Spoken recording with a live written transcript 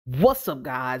What's up,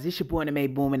 guys? It's your boy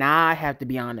Anime Boom, and I have to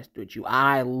be honest with you.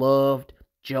 I loved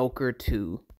Joker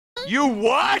 2. You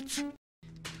what?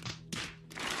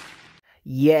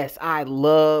 Yes, I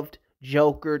loved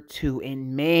Joker 2.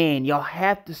 And man, y'all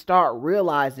have to start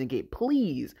realizing it.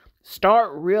 Please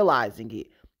start realizing it.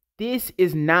 This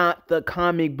is not the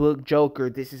comic book Joker.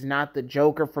 This is not the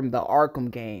Joker from the Arkham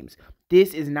games.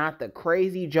 This is not the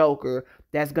crazy Joker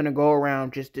that's going to go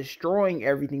around just destroying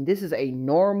everything. This is a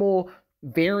normal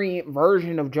variant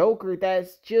version of Joker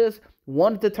that's just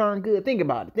wanted to turn good. Think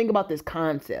about it. Think about this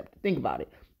concept. Think about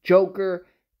it. Joker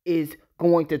is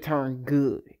going to turn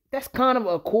good. That's kind of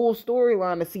a cool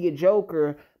storyline to see a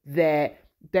Joker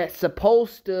that's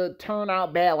supposed to turn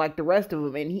out bad like the rest of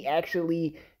them, and he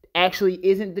actually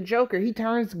isn't the Joker. He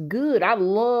turns good. I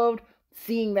loved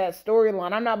seeing that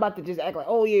storyline. I'm not about to just act like,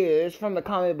 oh yeah, it's from the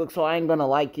comic book, so I ain't gonna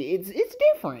like it. It's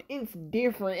different. It's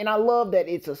different, and I love that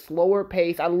it's a slower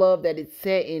pace. I love that it's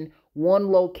set in one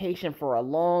location for a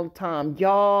long time.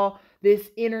 Y'all, this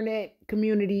internet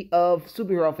community of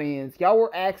superhero fans, y'all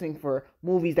were asking for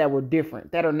movies that were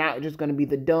different, that are not just gonna be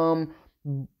the dumb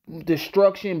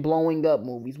destruction blowing up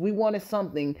movies. We wanted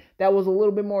something that was a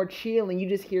little bit more chill, and you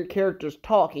just hear characters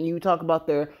talk and you talk about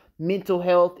their mental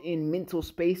health in mental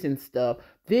space and stuff.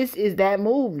 This is that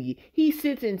movie. He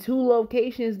sits in two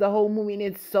locations the whole movie, and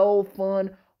it's so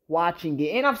fun watching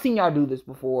it. And I've seen y'all do this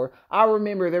before. I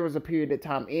remember there was a period of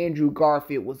time Andrew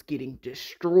Garfield was getting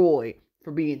destroyed for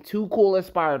being too cool as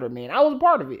Spider-Man. I was a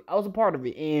part of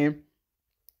it. And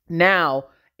now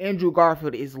Andrew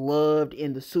Garfield is loved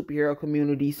in the superhero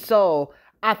community. So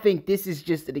I think this is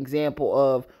just an example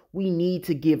of we need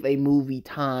to give a movie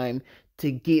time to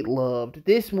get loved.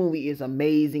 This movie is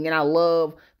amazing, and I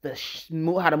love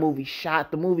how the movie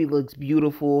shot. The movie looks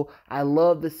beautiful. I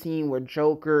love the scene where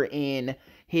Joker and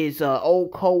his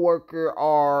old co-worker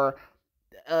are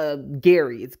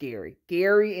Gary. It's Gary.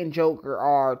 Gary and Joker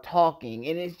are talking,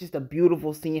 and it's just a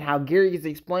beautiful scene how Gary is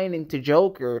explaining to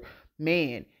Joker,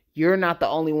 man, you're not the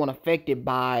only one affected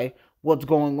by what's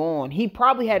going on. He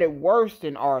probably had it worse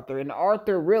than Arthur, and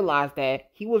Arthur realized that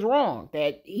he was wrong,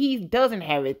 that he doesn't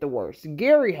have it the worst.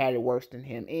 Gary had it worse than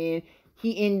him, and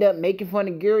he ended up making fun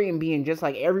of Gary and being just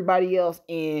like everybody else,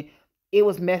 and it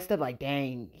was messed up. Like,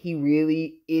 dang, he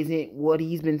really isn't what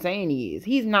he's been saying he is.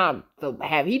 He don't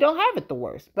have it the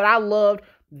worst. But I loved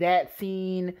that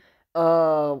scene.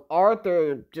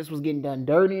 Arthur just was getting done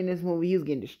dirty in this movie. He was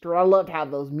getting destroyed. I loved how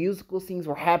those musical scenes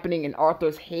were happening in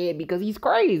Arthur's head because he's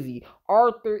crazy.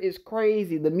 Arthur is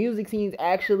crazy. The music scenes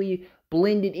actually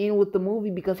blended in with the movie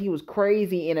because he was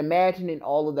crazy and imagining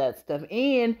all of that stuff.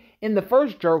 And in the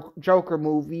first Joker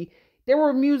movie, there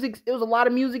was a lot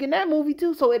of music in that movie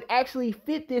too, so it actually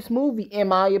fit this movie in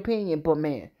my opinion. But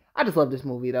man, I just love this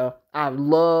movie though. I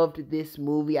loved this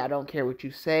movie. I don't care what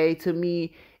you say to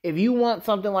me. If you want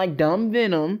something like dumb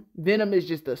Venom, Venom is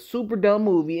just a super dumb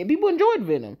movie, and people enjoyed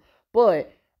Venom.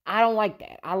 But I don't like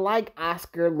that. I like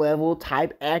Oscar level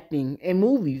type acting in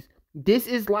movies. This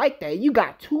is like that. You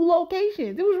got two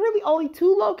locations. It was really only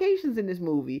two locations in this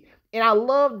movie. And I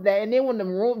love that. And then when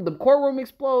the courtroom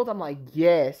explodes, I'm like,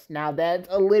 yes, now that's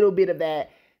a little bit of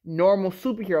that normal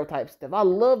superhero type stuff. I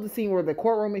love the scene where the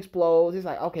courtroom explodes. It's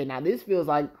like, okay, now this feels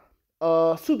like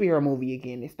a superhero movie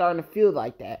again. It's starting to feel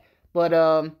like that. But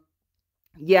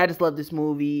yeah, I just love this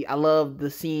movie. I love the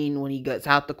scene when he gets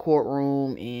out the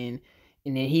courtroom and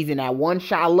then he's in that one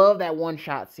shot. I love that one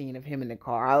shot scene of him in the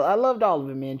car. I loved all of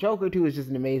it, man. Joker 2 is just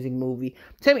an amazing movie.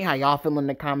 Tell me how y'all feel in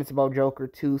the comments about Joker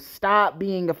 2. Stop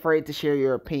being afraid to share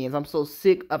your opinions. I'm so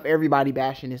sick of everybody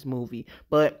bashing this movie.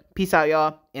 But peace out,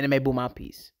 y'all. Anime Boom out.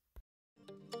 Peace.